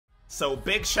So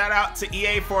big shout out to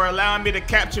EA for allowing me to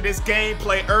capture this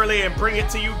gameplay early and bring it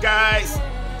to you guys.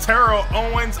 Terrell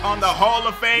Owens on the Hall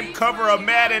of Fame cover of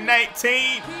Madden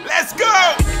 19. Let's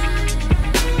go!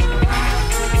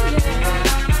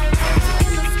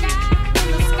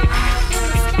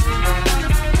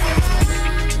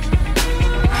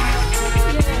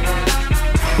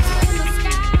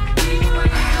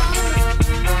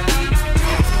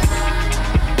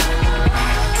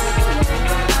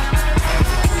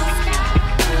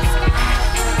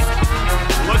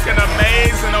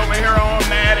 Over here on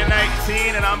Madden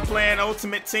 19, and I'm playing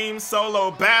Ultimate Team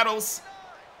Solo Battles,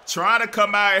 trying to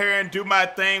come out here and do my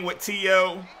thing with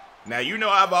T.O. Now, you know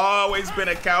I've always been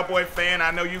a Cowboy fan.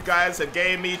 I know you guys have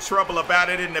gave me trouble about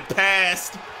it in the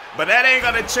past, but that ain't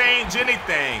gonna change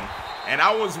anything. And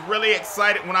I was really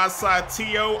excited when I saw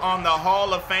T.O. on the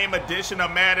Hall of Fame edition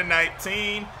of Madden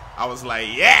 19. I was like,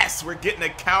 yes, we're getting a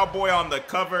Cowboy on the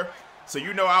cover. So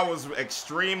you know I was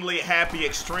extremely happy,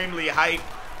 extremely hyped.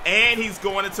 And he's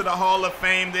going into the Hall of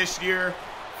Fame this year.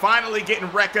 Finally getting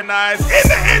recognized in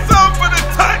the end zone for the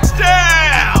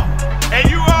touchdown. And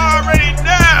you already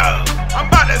know I'm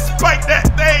about to spike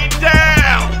that thing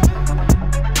down.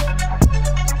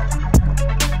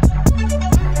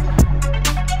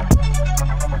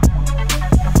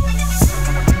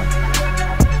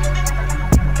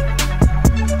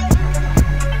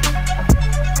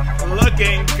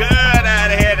 Looking good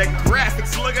out here. The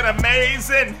graphics looking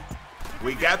amazing.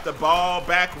 We got the ball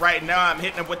back right now. I'm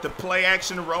hitting it with the play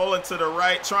action, rolling to the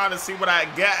right, trying to see what I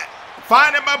got.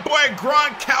 Finding my boy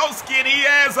Gronkowski, and he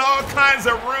has all kinds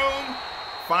of room.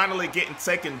 Finally getting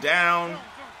taken down.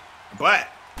 But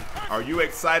are you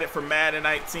excited for Madden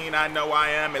 19? I know I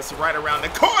am. It's right around the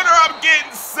corner. I'm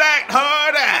getting sacked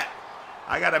hard at.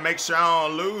 I got to make sure I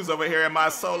don't lose over here in my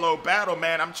solo battle,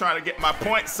 man. I'm trying to get my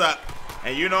points up.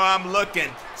 And you know I'm looking.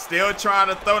 Still trying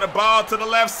to throw the ball to the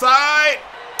left side.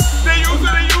 They use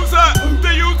it,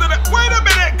 they use it. Wait a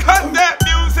minute, cut that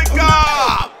music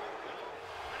off.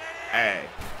 Hey,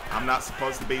 I'm not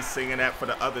supposed to be singing that for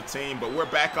the other team, but we're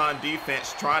back on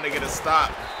defense trying to get a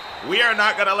stop. We are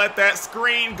not going to let that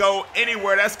screen go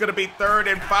anywhere. That's going to be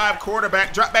 3rd and 5,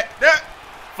 quarterback. Drop back there.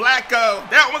 Flacco,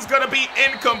 that one's going to be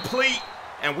incomplete.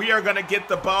 And we are going to get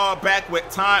the ball back with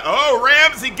time. Oh,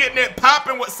 Ramsey getting it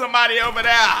popping with somebody over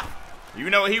there. You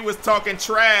know he was talking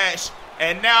trash.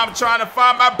 And now I'm trying to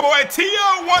find my boy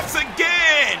T.O. once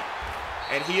again.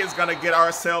 And he is going to get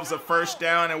ourselves a first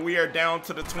down. And we are down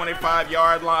to the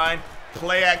 25-yard line.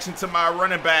 Play action to my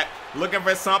running back. Looking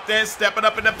for something. Stepping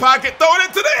up in the pocket. Throwing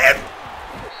it to the end.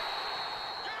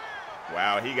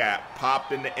 Wow, he got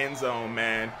popped in the end zone,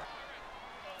 man.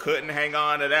 Couldn't hang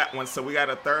on to that one. So we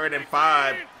got a 3rd and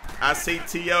 5. I see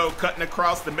T.O. cutting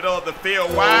across the middle of the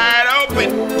field, wide open,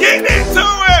 getting into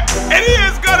it, and he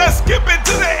is going to skip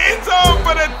into the end zone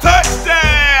for the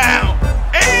touchdown.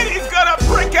 And he's going to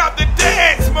break out the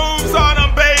dance moves on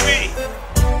him, baby.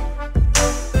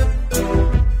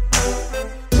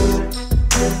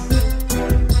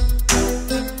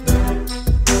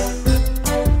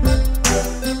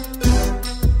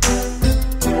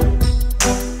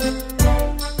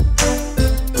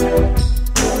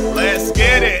 Let's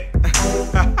get it.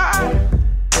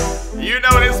 You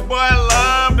know this boy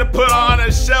love to put on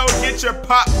a show. Get your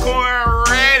popcorn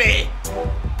ready.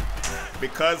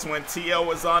 Because when T.O.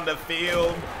 is on the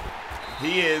field,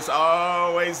 he is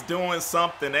always doing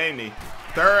something, ain't he?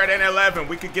 3rd and 11.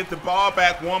 We could get the ball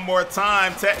back one more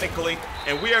time, technically.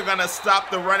 And we are going to stop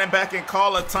the running back and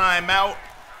call a timeout.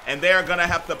 And they're going to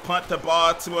have to punt the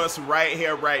ball to us right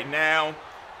here, right now.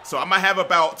 So I'm going to have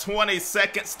about 20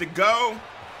 seconds to go.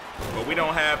 But we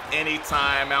don't have any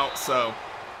timeout, so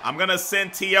I'm going to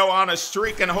send T.O. on a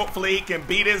streak, and hopefully he can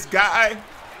beat his guy.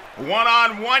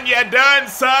 One-on-one, you done,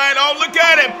 son. Oh, look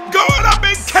at him. Going up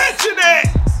and catching it.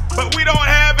 But we don't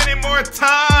have any more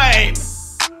time.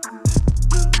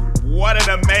 What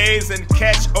an amazing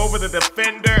catch over the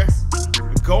defender.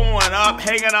 Going up,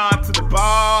 hanging on to the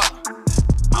ball.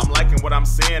 I'm liking what I'm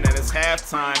seeing, and it's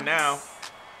halftime now.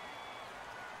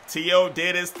 T.O.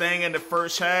 did his thing in the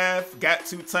first half. Got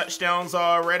 2 touchdowns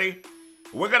already.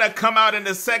 We're going to come out in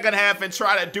the second half and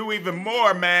try to do even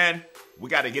more, man. We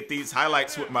got to get these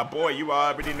highlights with my boy. You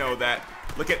already know that.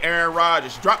 Look at Aaron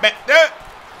Rodgers. Drop back there.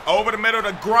 Over the middle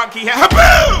to Gronk. He had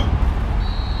boom!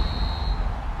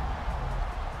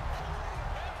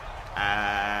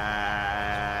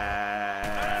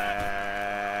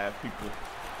 People.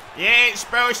 You ain't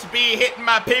supposed to be hitting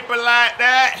my people like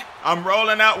that. I'm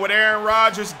rolling out with Aaron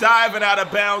Rodgers, diving out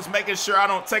of bounds, making sure I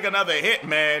don't take another hit,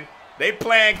 man. They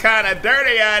playing kind of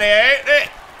dirty out here, ain't they?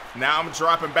 Now I'm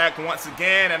dropping back once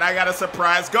again, and I got a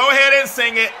surprise. Go ahead and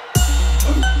sing it.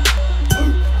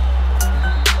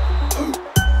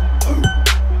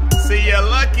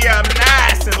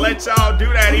 and let y'all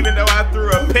do that even though I threw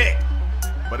a pick.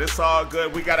 But it's all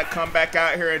good. We got to come back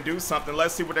out here and do something.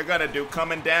 Let's see what they're going to do.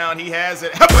 Coming down. He has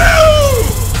it.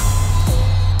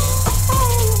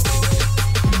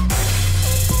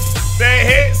 The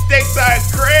hit sticks are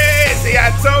crazy.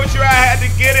 I told you I had to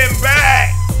get him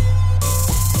back.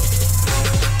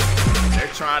 They're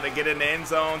trying to get in the end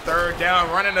zone. Third down,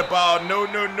 running the ball. No,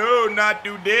 not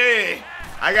today.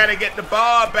 I got to get the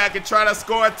ball back and try to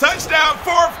score a touchdown.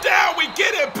 Fourth down, we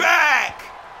get it back.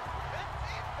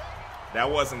 That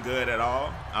wasn't good at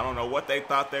all. I don't know what they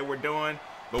thought they were doing.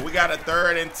 But we got a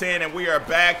 3rd and 10, and we are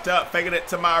backed up. Faking it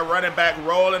to my running back,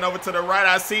 rolling over to the right.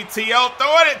 I see T.O.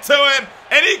 throwing it to him,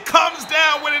 and he comes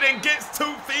down with it and gets 2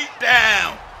 feet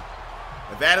down.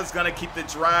 But that is going to keep the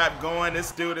drive going.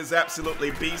 This dude is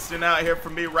absolutely beasting out here for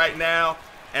me right now.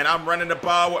 And I'm running the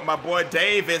ball with my boy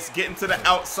Davis, getting to the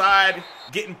outside,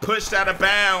 getting pushed out of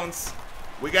bounds.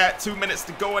 We got 2 minutes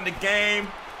to go in the game.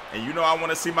 And you know I want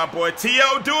to see my boy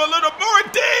T.O. do a little more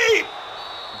deep.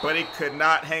 But he could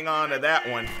not hang on to that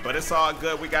one. But it's all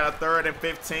good. We got a 3rd and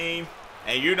 15.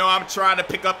 And you know I'm trying to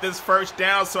pick up this first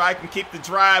down so I can keep the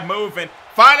drive moving.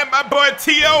 Finding my boy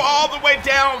T.O. all the way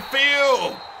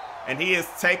downfield. And he is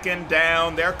taken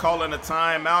down. They're calling a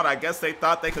timeout. I guess they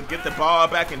thought they could get the ball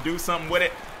back and do something with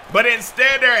it. But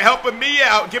instead they're helping me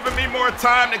out, giving me more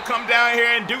time to come down here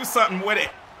and do something with it.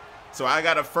 So I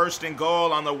got a 1st and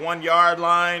goal on the 1-yard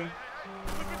line.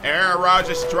 Aaron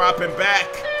Rodgers dropping back.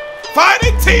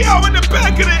 Finding T.O. in the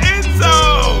back of the end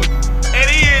zone. And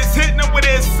he is hitting him with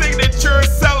his signature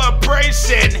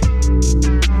celebration.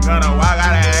 Gonna walk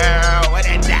out of here with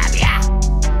a W.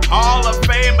 Hall of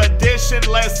Fame edition.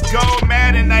 Let's go.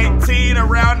 Madden 19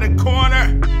 around the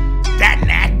corner.